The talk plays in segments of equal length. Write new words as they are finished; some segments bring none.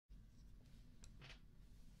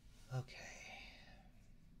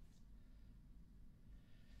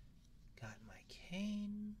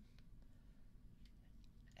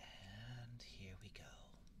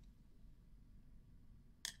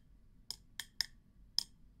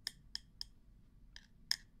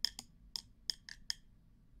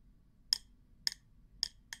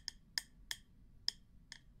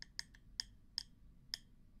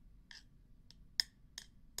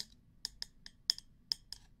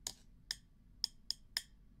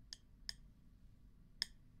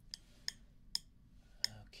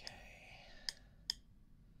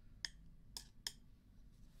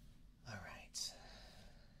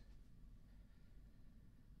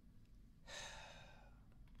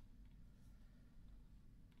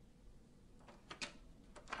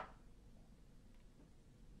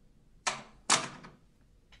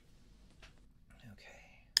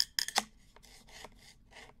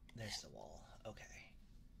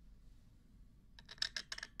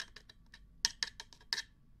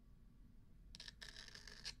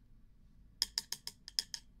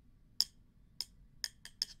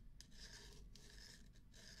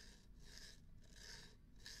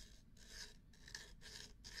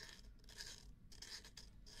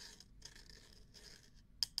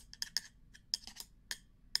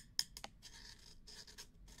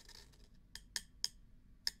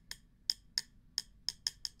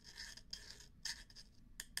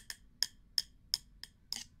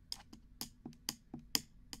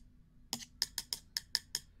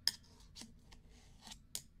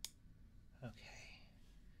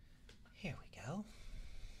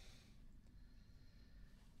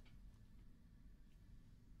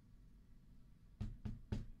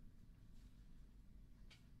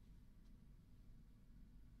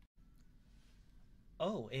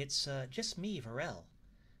Oh, it's just me, Verelle.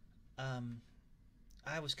 Um,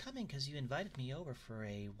 I was coming because you invited me over for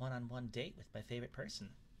a one-on-one date with my favorite person.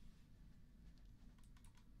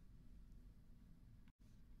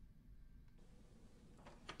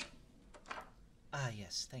 Ah,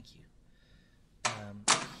 yes, thank you. Um,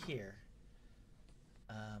 Here.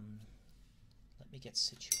 Um, Let me get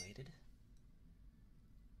situated.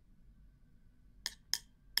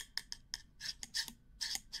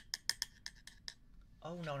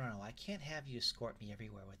 Oh, no, no, no. I can't have you escort me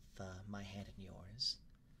everywhere with my hand in yours.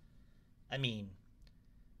 I mean,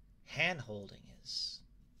 hand holding is,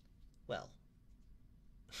 well,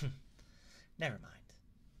 never mind.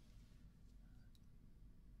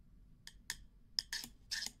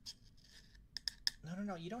 No, no,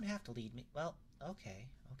 no. You don't have to lead me. Well, okay,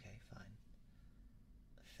 okay, fine.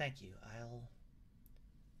 Thank you.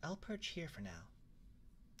 I'll perch here for now.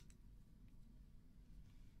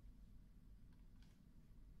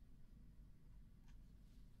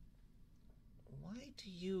 Why do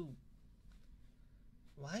you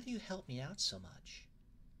Why do you help me out so much?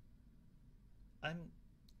 I'm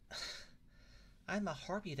I'm a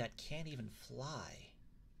harpy that can't even fly.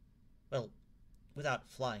 Well, without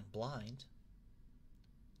flying blind.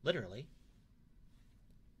 Literally.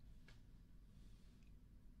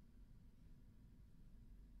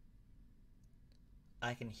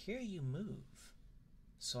 I can hear you move,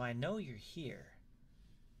 so I know you're here.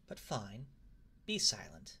 But fine, be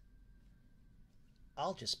silent.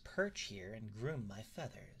 I'll just perch here and groom my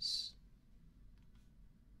feathers.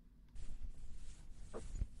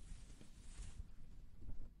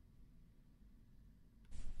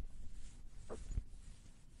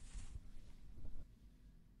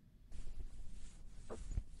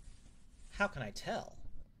 How can I tell?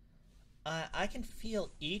 I can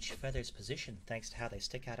feel each feather's position thanks to how they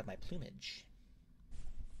stick out of my plumage.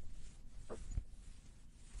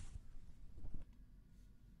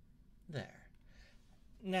 There.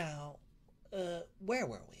 Now, where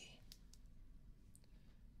were we?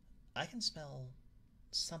 I can smell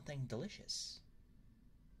something delicious.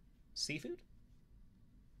 Seafood?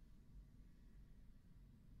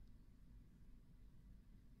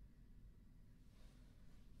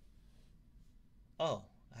 Oh,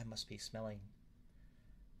 I must be smelling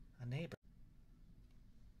a neighbor.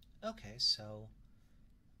 Okay, so,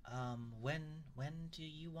 when do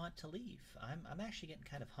you want to leave? I'm actually getting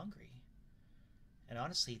kind of hungry. And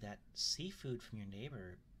honestly, that seafood from your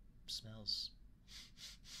neighbor smells,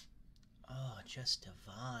 oh, just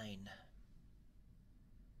divine.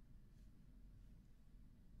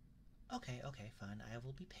 Okay, okay, fine. I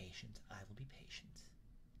will be patient. I will be patient.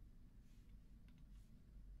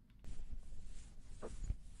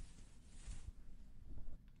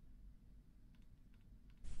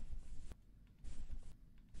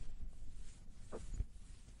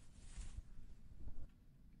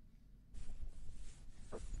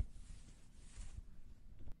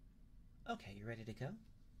 Okay, you ready to go?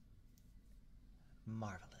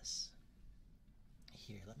 Marvelous.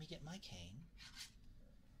 Here, let me get my cane.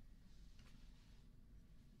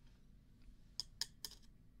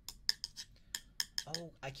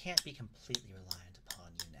 Oh, I can't be completely reliant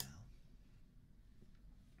upon you now.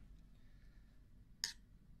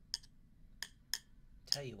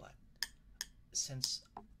 Tell you what, since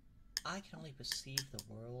I can only perceive the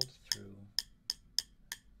world through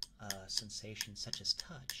sensations such as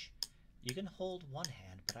touch, you can hold one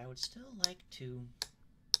hand, but I would still like to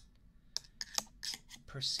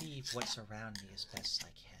perceive what's around me as best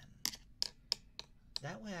I can.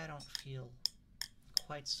 That way I don't feel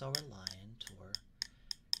quite so reliant or,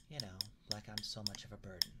 like I'm so much of a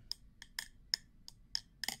burden.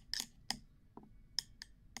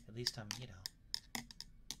 At least I'm,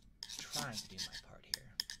 trying to do my part here.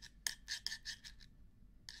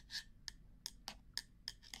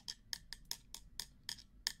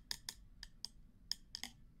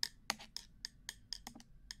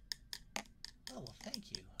 Oh, well,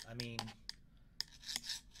 thank you. I mean,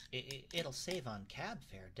 it'll save on cab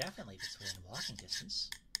fare, definitely, if it's within walking distance.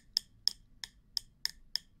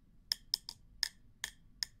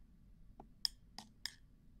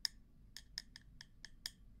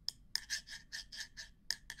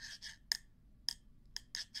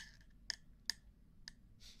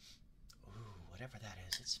 Ooh, whatever that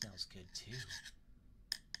is, it smells good, too.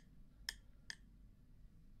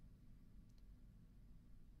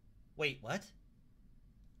 Wait, what?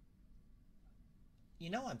 You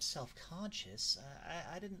know I'm self-conscious.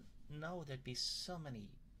 I didn't know there'd be so many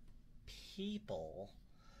people.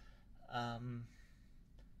 Um,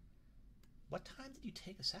 what time did you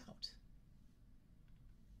take us out?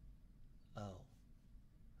 Oh,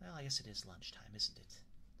 Well, I guess it is lunchtime, isn't it?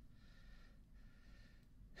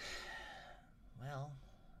 Well,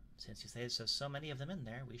 since you say there's so many of them in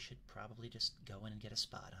there, we should probably just go in and get a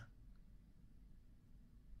spot, huh?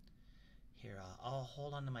 Here, I'll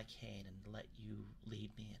hold on to my cane and let you lead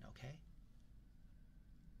me in, okay?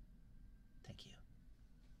 Thank you.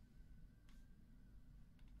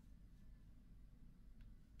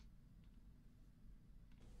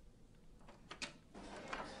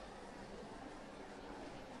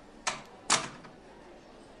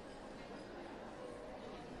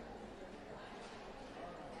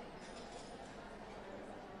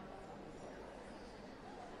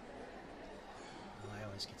 I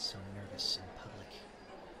always get so nervous in public.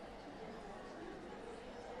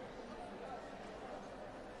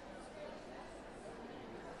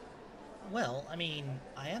 Well, I mean,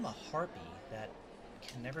 I am a harpy that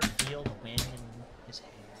can never feel the wind in his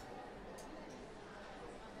hair.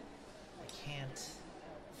 I can't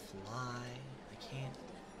fly. I can't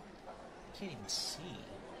even see.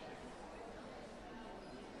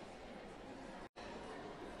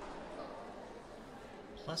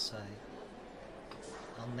 Plus,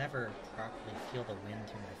 I'll never properly feel the wind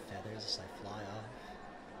through my feathers as I fly off,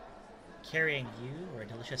 carrying you or a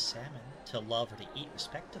delicious salmon to love or to eat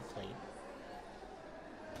respectively.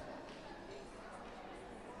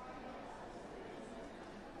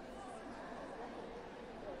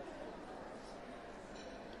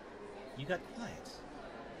 You got quiet.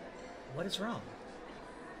 What is wrong?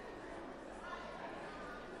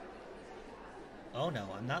 Oh no,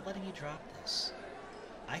 I'm not letting you drop this.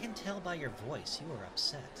 I can tell by your voice you are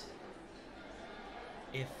upset.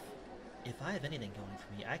 If I have anything going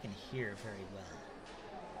for me, I can hear very well.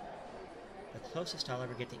 The closest I'll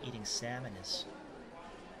ever get to eating salmon is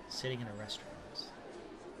sitting in a restaurant.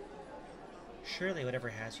 Surely whatever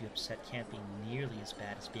has you upset can't be nearly as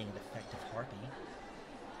bad as being a defective harpy.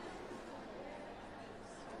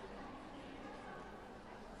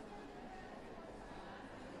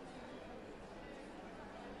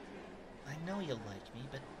 I know you like me,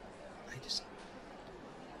 but I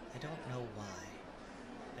don't know why.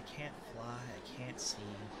 I can't fly, I can't see.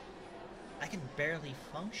 I can barely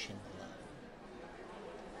function below.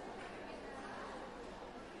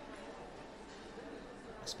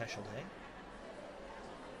 A special day?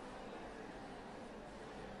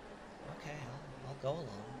 Okay, I'll go along.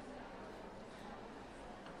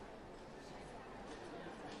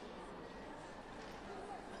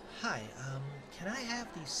 Hi, can I have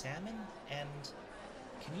the salmon, and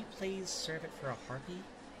can you please serve it for a harpy?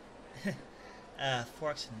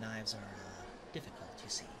 Forks and knives are, difficult, you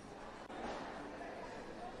see.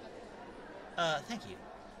 Thank you.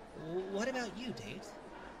 What about you, date?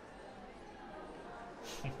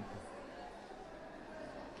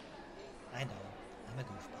 I know, I'm a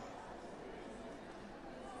goofball.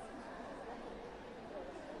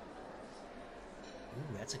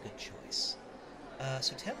 Ooh, that's a good choice.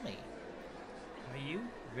 So tell me, are you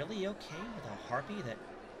really okay with a harpy that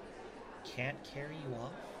can't carry you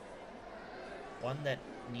off? One that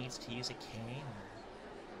needs to use a cane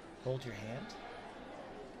or hold your hand?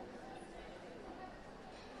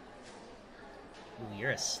 Ooh,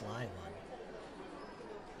 you're a sly one.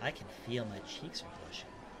 I can feel my cheeks are blushing.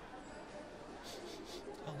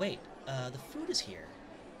 Oh wait, the food is here.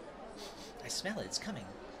 I smell it, it's coming.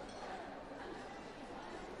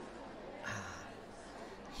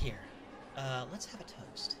 Here, let's have a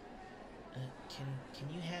toast. Can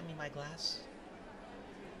you hand me my glass?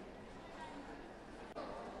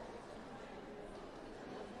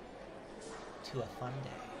 To a fun day.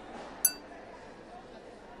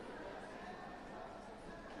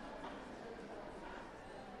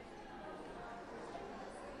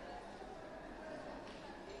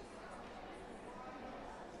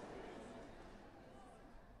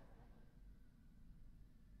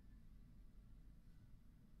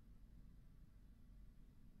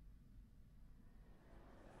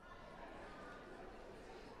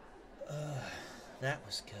 That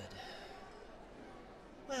was good.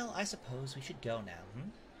 Well, I suppose we should go now, hmm?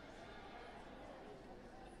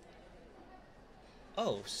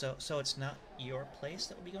 Oh, so it's not your place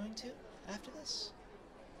that we'll be going to after this?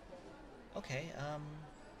 Okay,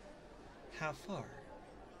 how far?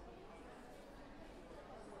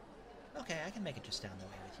 Okay, I can make it just down the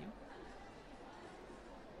way with you.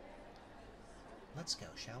 Let's go,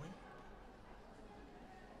 shall we?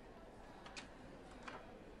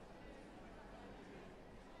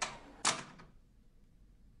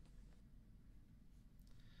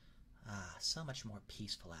 Ah, so much more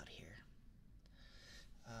peaceful out here.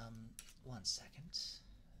 1 second.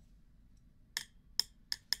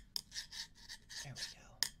 There we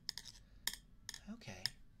go. Okay,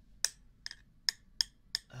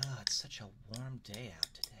 such a warm day out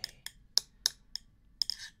today.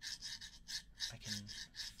 I can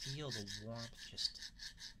feel the warmth just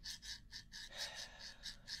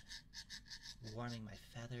warming my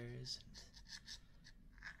feathers, and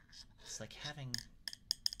it's like having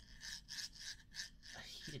a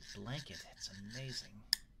heated blanket. It's amazing.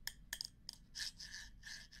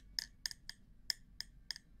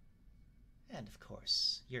 And of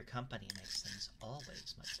course, your company makes things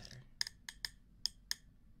always much better.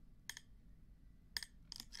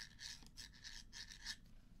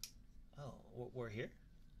 Oh, we're here?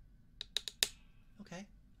 Okay,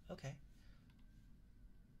 okay.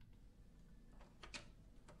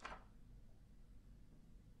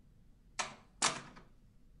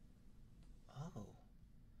 Oh,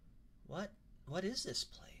 what is this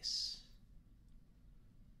place?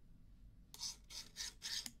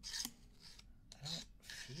 I don't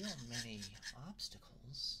feel many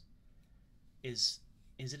obstacles. Is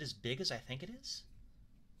it as big as I think it is?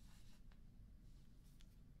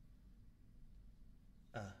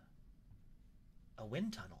 A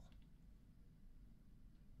wind tunnel.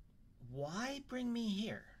 Why bring me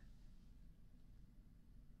here?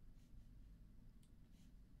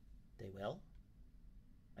 They will?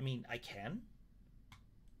 I mean, I can?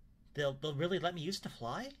 They'll really let me use it to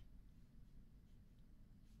fly?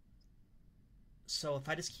 So if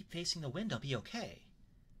I just keep facing the wind, I'll be okay.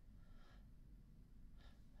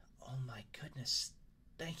 Oh my goodness.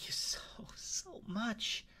 Thank you so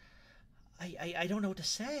much. I don't know what to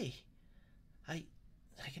say.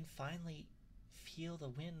 I can finally feel the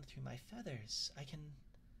wind through my feathers. I can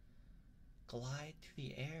glide through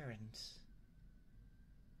the air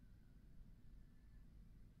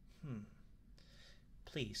and...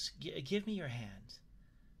 Please, give me your hand.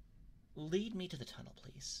 Lead me to the tunnel,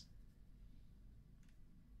 please.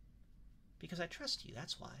 Because I trust you,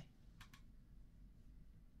 that's why.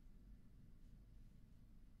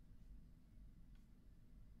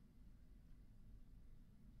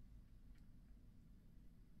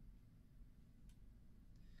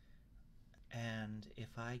 And if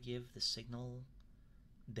I give the signal,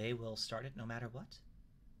 they will start it no matter what?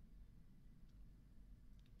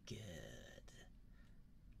 Good.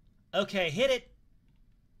 Okay, hit it!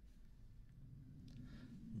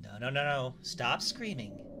 No. Stop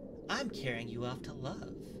screaming. I'm carrying you off to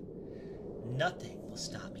love. Nothing will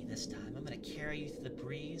stop me this time. I'm going to carry you through the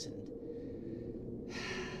breeze, and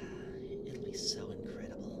it'll be so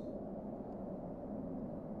incredible.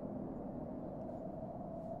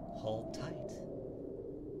 Hold tight,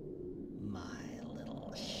 my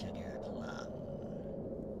little sugar.